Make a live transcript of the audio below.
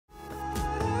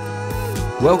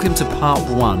Welcome to part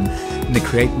 1 in the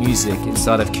Create Music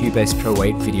inside of Cubase Pro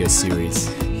 8 video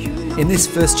series. In this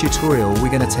first tutorial, we're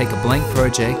going to take a blank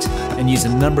project and use a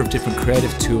number of different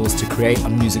creative tools to create a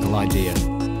musical idea.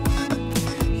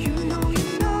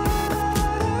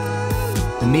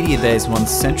 The Media Bay is one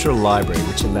central library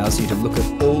which allows you to look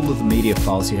at all of the media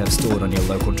files you have stored on your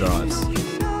local drives.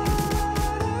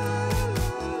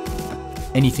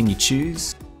 Anything you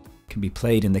choose can be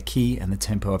played in the key and the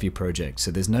tempo of your project,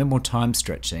 so there's no more time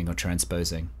stretching or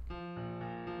transposing.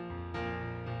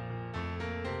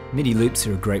 MIDI loops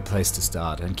are a great place to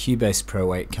start, and Cubase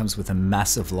Pro 8 comes with a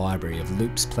massive library of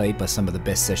loops played by some of the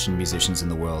best session musicians in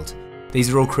the world. These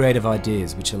are all creative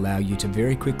ideas which allow you to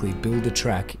very quickly build a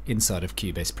track inside of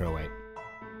Cubase Pro 8.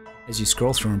 As you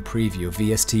scroll through and preview, a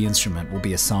VST instrument will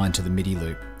be assigned to the MIDI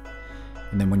loop.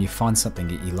 And then when you find something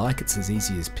that you like, it's as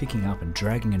easy as picking up and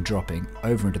dragging and dropping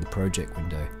over into the project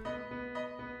window.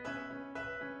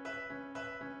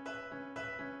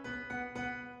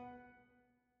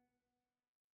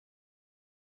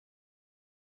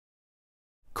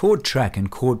 Chord track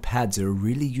and chord pads are a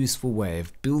really useful way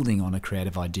of building on a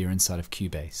creative idea inside of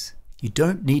Cubase. You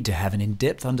don't need to have an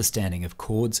in-depth understanding of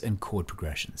chords and chord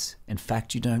progressions. In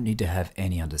fact, you don't need to have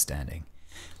any understanding.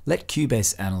 Let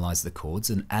Cubase analyze the chords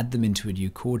and add them into a new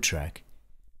chord track,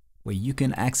 where you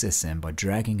can access them by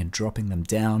dragging and dropping them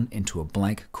down into a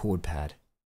blank chord pad.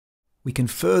 We can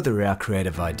further our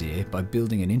creative idea by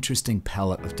building an interesting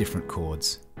palette of different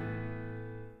chords.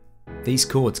 These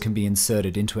chords can be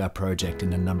inserted into our project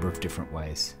in a number of different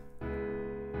ways.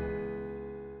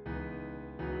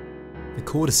 The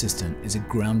Chord Assistant is a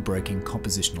groundbreaking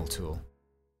compositional tool.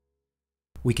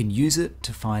 We can use it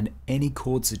to find any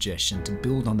chord suggestion to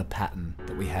build on the pattern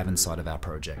that we have inside of our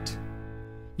project.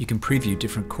 You can preview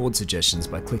different chord suggestions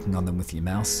by clicking on them with your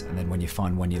mouse, and then when you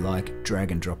find one you like,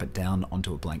 drag and drop it down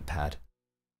onto a blank pad.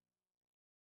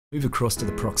 Move across to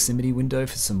the proximity window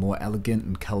for some more elegant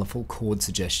and colourful chord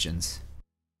suggestions.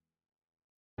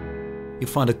 You'll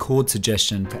find a chord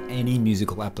suggestion for any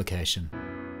musical application,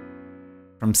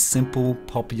 from simple,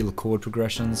 popular chord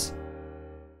progressions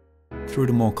through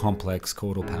to more complex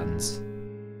chordal patterns.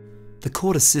 The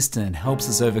Chord Assistant helps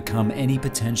us overcome any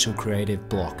potential creative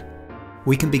block.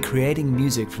 We can be creating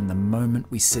music from the moment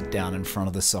we sit down in front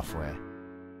of the software.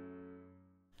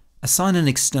 Assign an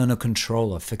external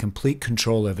controller for complete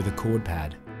control over the chord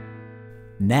pad.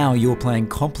 Now you're playing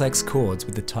complex chords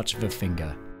with the touch of a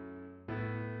finger.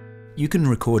 You can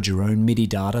record your own MIDI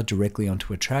data directly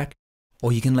onto a track,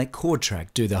 or you can let Chord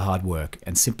Track do the hard work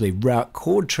and simply route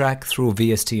Chord Track through a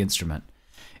VST instrument.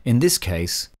 In this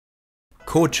case,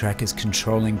 Chord Track is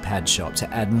controlling pad shop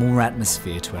to add more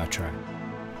atmosphere to our track.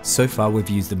 So far we've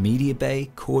used the Media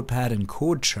Bay, Chord Pad and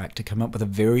Chord Track to come up with a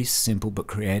very simple but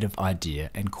creative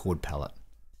idea and chord palette.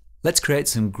 Let's create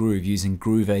some groove using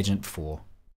Groove Agent 4.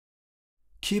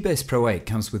 Cubase Pro 8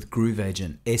 comes with Groove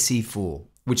Agent SE4,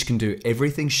 which can do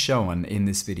everything shown in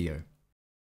this video.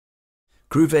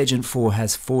 Groove Agent 4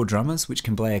 has 4 drummers which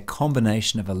can play a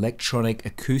combination of electronic,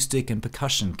 acoustic and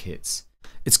percussion kits.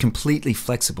 It's completely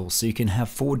flexible, so you can have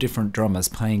 4 different drummers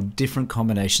playing different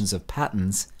combinations of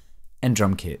patterns and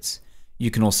drum kits. You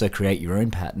can also create your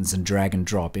own patterns and drag and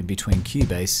drop in between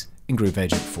Cubase and Groove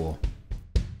Agent 4.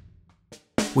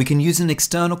 We can use an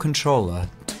external controller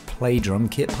to play drum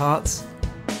kit parts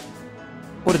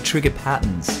or to trigger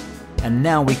patterns, and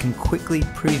now we can quickly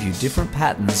preview different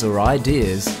patterns or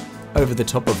ideas over the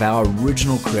top of our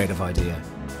original creative idea.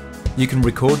 You can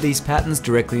record these patterns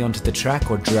directly onto the track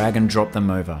or drag and drop them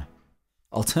over.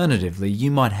 Alternatively,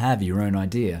 you might have your own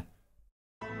idea.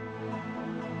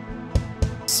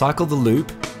 Cycle the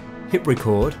loop, hit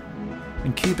record,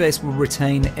 and Cubase will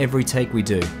retain every take we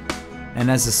do.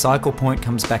 And as the cycle point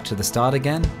comes back to the start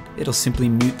again, it'll simply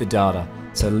mute the data,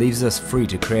 so it leaves us free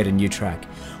to create a new track.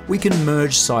 We can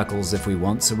merge cycles if we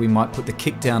want, so we might put the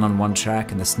kick down on one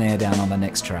track and the snare down on the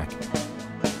next track.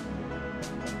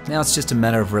 Now it's just a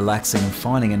matter of relaxing and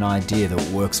finding an idea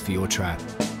that works for your track.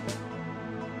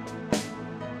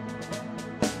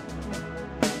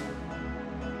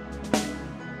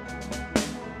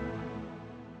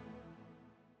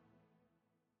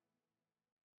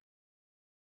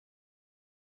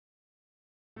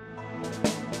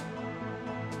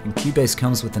 And Cubase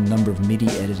comes with a number of MIDI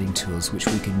editing tools which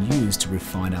we can use to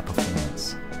refine our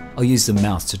performance. I'll use the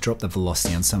mouse to drop the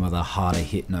velocity on some of the harder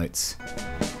hit notes.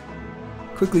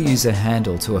 Quickly use a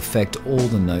handle to affect all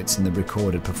the notes in the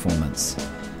recorded performance.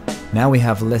 Now we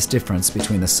have less difference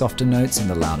between the softer notes and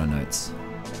the louder notes.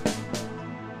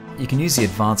 You can use the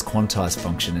advanced quantize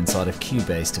function inside of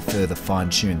Cubase to further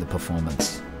fine-tune the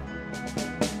performance.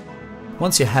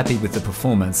 Once you're happy with the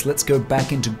performance, let's go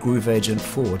back into Groove Agent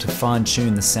 4 to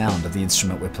fine-tune the sound of the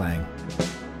instrument we're playing.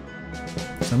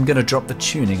 So I'm going to drop the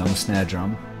tuning on the snare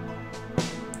drum,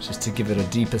 just to give it a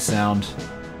deeper sound.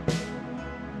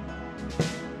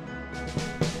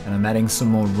 And I'm adding some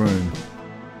more room.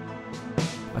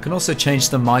 I can also change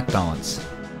the mic balance,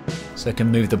 so I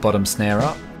can move the bottom snare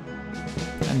up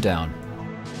and down.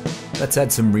 Let's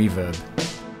add some reverb.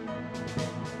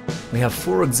 We have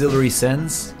 4 auxiliary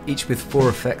sends, each with 4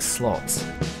 effects slots.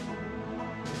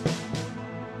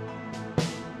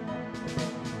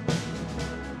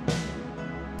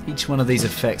 Each one of these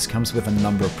effects comes with a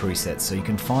number of presets, so you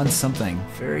can find something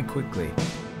very quickly.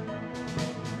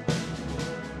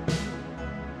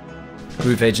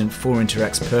 Groove Agent 4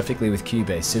 interacts perfectly with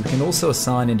Cubase, so we can also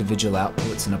assign individual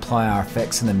outputs and apply our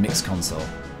effects in the mix console.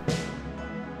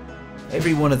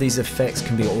 Every one of these effects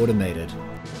can be automated,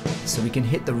 so we can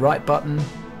hit the right button,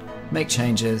 make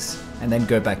changes, and then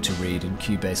go back to read, and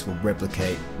Cubase will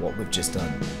replicate what we've just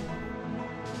done.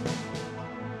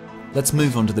 Let's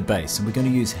move on to the bass, and we're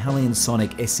going to use Halion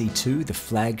Sonic SE2, the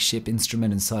flagship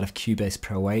instrument inside of Cubase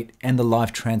Pro 8, and the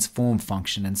Live Transform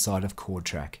function inside of Chord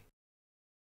Track.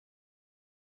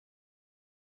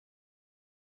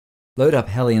 Load up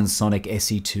Halion Sonic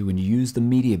SE2 and use the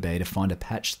media bay to find a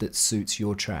patch that suits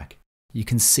your track. You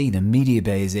can see the media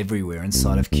bay is everywhere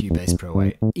inside of Cubase Pro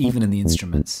 8, even in the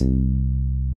instruments.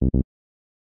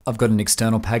 I've got an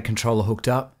external pad controller hooked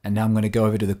up, and now I'm going to go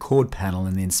over to the chord panel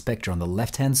in the inspector on the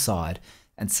left hand side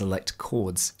and select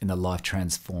chords in the Live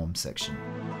Transform section.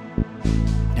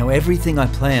 Now everything I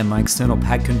play on my external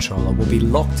pad controller will be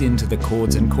locked into the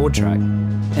chords and chord track.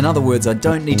 In other words, I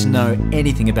don't need to know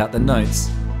anything about the notes.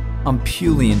 I'm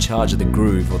purely in charge of the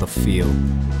groove or the feel.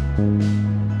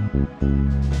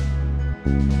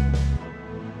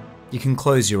 You can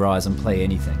close your eyes and play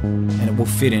anything, and it will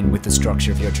fit in with the structure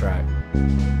of your track.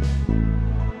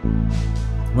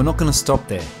 We're not going to stop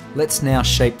there. Let's now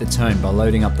shape the tone by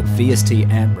loading up the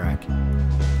VST amp rack.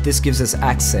 This gives us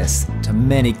access to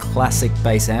many classic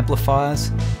bass amplifiers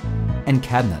and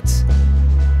cabinets.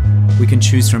 We can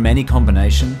choose from any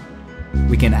combination.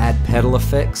 We can add pedal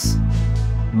effects,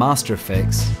 master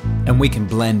effects, and we can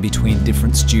blend between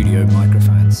different studio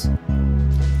microphones.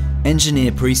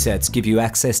 Engineer presets give you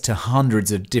access to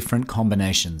hundreds of different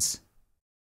combinations.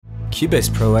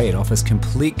 Cubase Pro 8 offers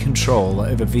complete control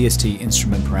over VST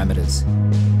instrument parameters.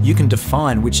 You can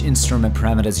define which instrument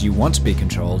parameters you want to be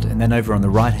controlled, and then over on the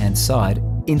right hand side,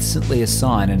 instantly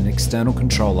assign an external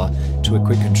controller to a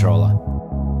quick controller.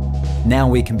 Now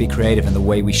we can be creative in the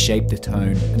way we shape the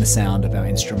tone and the sound of our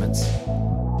instruments.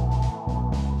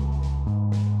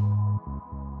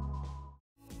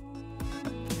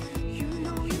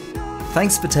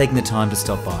 Thanks for taking the time to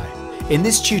stop by. In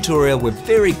this tutorial, we've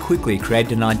very quickly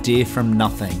created an idea from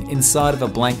nothing inside of a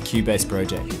blank Cubase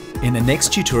project. In the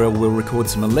next tutorial, we'll record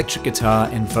some electric guitar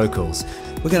and vocals.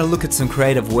 We're going to look at some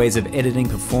creative ways of editing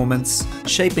performance,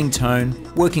 shaping tone,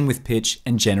 working with pitch,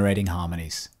 and generating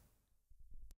harmonies.